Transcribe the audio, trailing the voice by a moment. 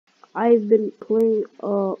I've been playing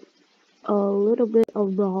a little bit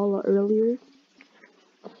of brawlhaula earlier,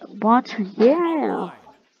 but yeah.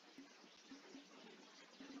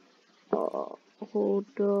 Hold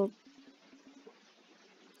up.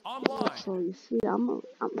 So you see, I'm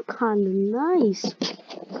kind of nice,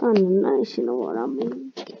 You know what I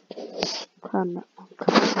mean? Kind of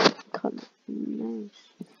nice.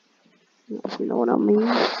 You know what I mean?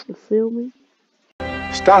 You feel me?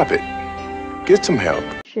 Stop it. Get some help.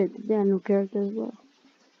 Shit, they're new character as well.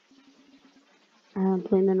 I haven't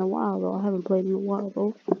played in a while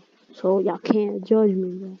though. So y'all can't judge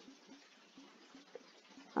me though.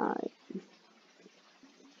 Alright.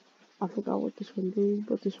 I forgot what this one do,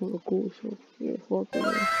 but this one was cool, so yeah, fuck it.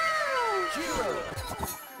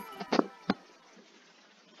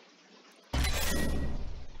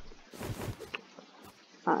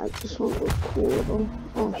 Alright, this one was cool though.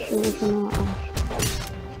 Oh shit, what's going on?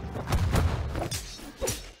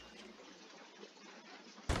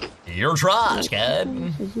 Your try, Scud.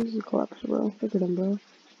 It's easy collapse, bro. Look at him, bro.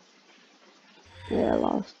 Yeah, I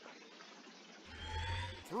lost.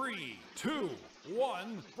 3, 2,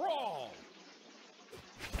 1, brawl!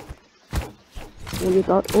 Oh, you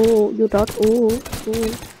thought, oh.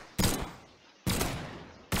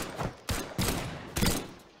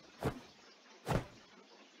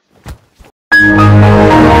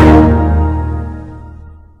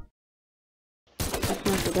 I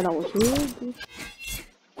can't forget I was here.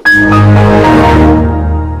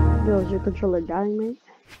 Yo, is your controller dying, mate?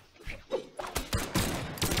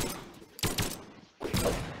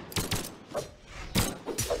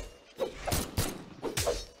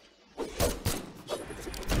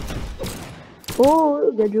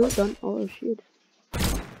 Oh, the joke done. Oh shit.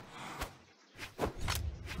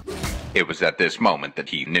 It was at this moment that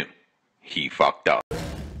he knew. He fucked up.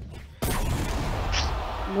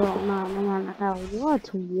 Bro, nah.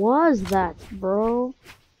 What was that, bro?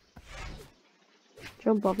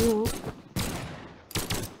 Jump up, you know.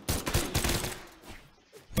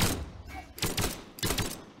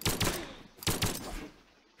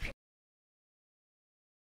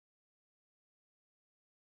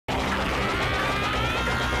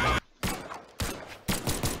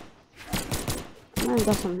 Man,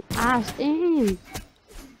 got some ass aim.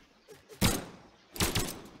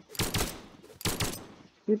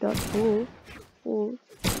 You got full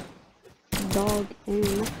dog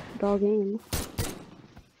aim.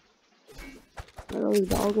 Really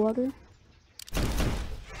dog water.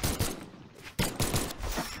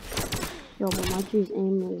 Yo, but my G's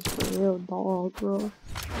aim is for real dog, bro.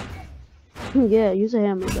 Yeah, use a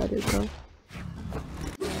hammer better, bro.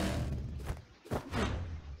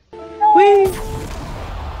 Whee!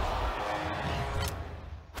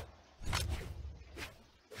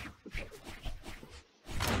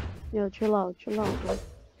 Yo, chill out, bro.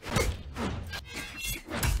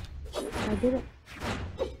 I did it.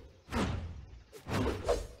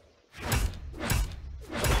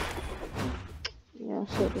 Yeah,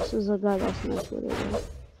 so this is a guy that's nice with it, bro.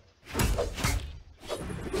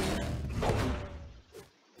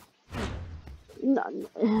 No.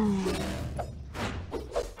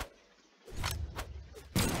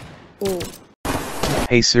 Oh.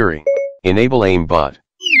 Hey Siri, enable aimbot.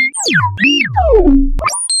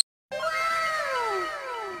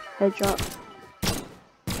 Headshot.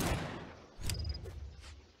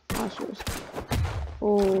 Oscars.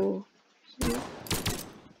 Oh.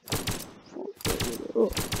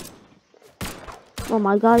 Oh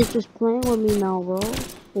my god, he's just playing with me now, bro.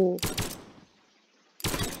 Oh.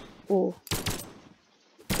 Oh.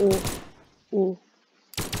 Oh. Oh.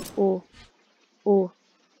 Oh. Oh.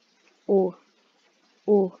 Oh.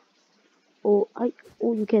 Oh. Oh.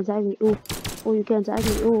 Oh, you can't tag me. Oh. Oh, you can't tag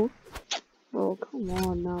me. Oh. Bro, come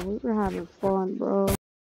on now. We were having fun, bro.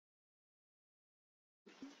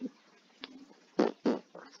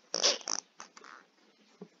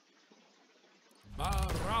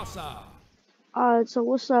 Alright, so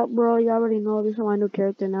what's up, bro? You already know this is my new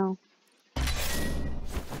character now.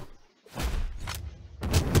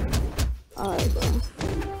 Alright,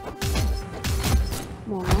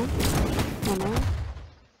 bro. Come on now.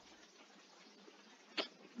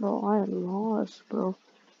 Bro, I lost, bro.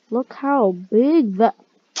 Look how big that.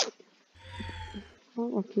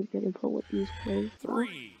 I'll keep getting put with these plays, bro.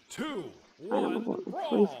 3, 2, I don't 1, want to brawl!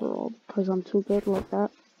 free for all because I'm too good like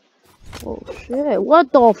that. Oh shit!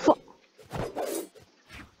 What the fuck?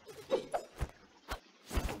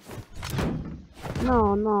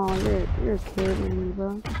 No, you're kidding me,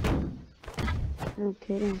 bro. You're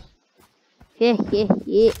kidding.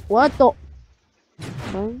 Yeah. What the?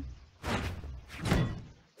 What?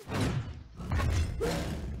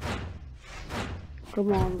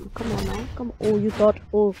 Come on now. Come on. Oh, you thought.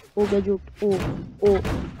 Oh, get juked. Oh.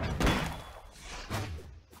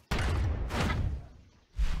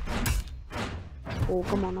 Oh,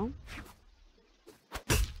 come on now.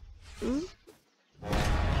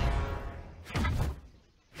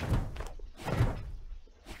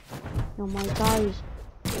 Oh my guys.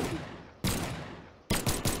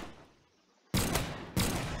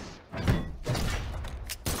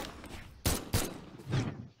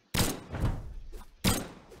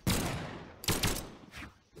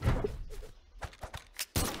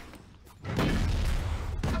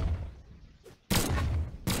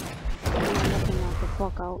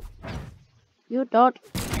 Fuck out. You thought.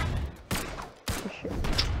 Oh shit.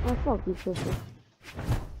 Oh fuck you, sister.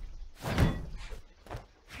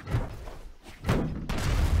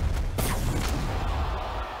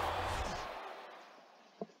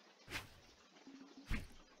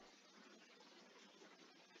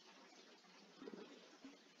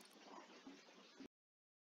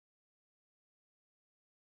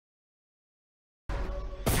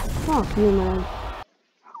 Fuck you, man.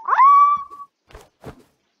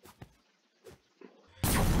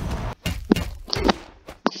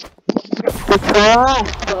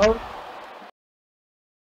 Bro.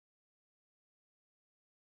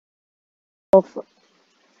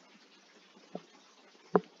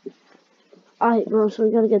 Alright, bro, so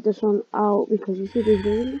we gotta get this one out because you see this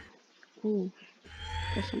game? Oh,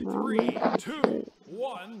 there's some around 3, there. 2,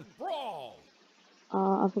 1, brawl!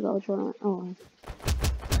 I forgot which one. Oh.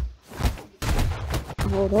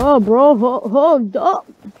 Hold up, bro. Hold up.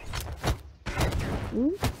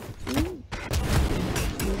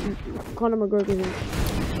 Conor McGregor here.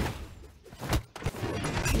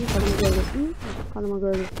 Conor McGregor. Conor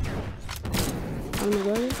McGregor. Conor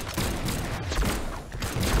McGregor.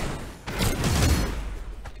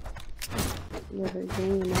 There's a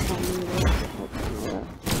game and that's on me, though.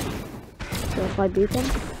 So if I beat them,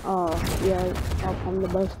 yeah, I'm the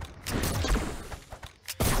best.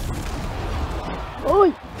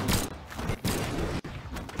 Oi!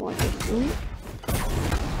 Watch this.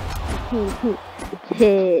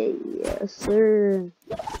 Hey, yes sir.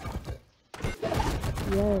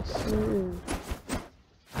 Yes sir.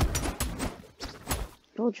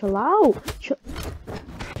 Yo, chill out.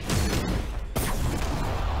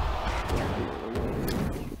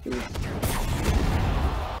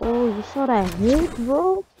 Oh, you saw that hit,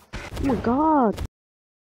 bro? Oh my god.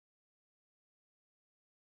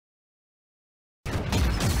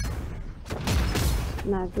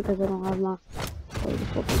 Nah, it's because I don't have my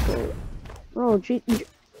bro, can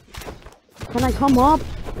I come up?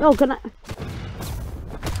 No, can I?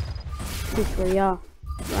 This for ya.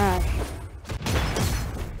 Rash.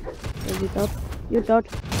 You thought? You thought?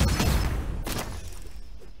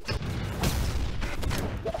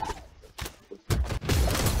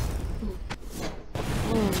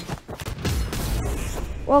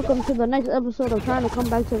 Welcome to the next episode of trying to come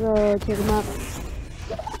back to the map.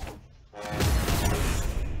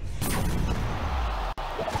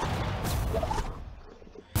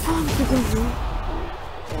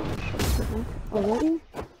 Already?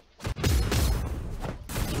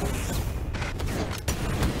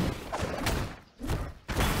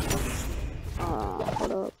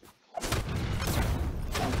 Hold up.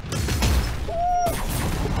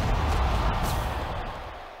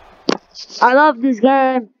 I love this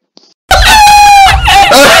game.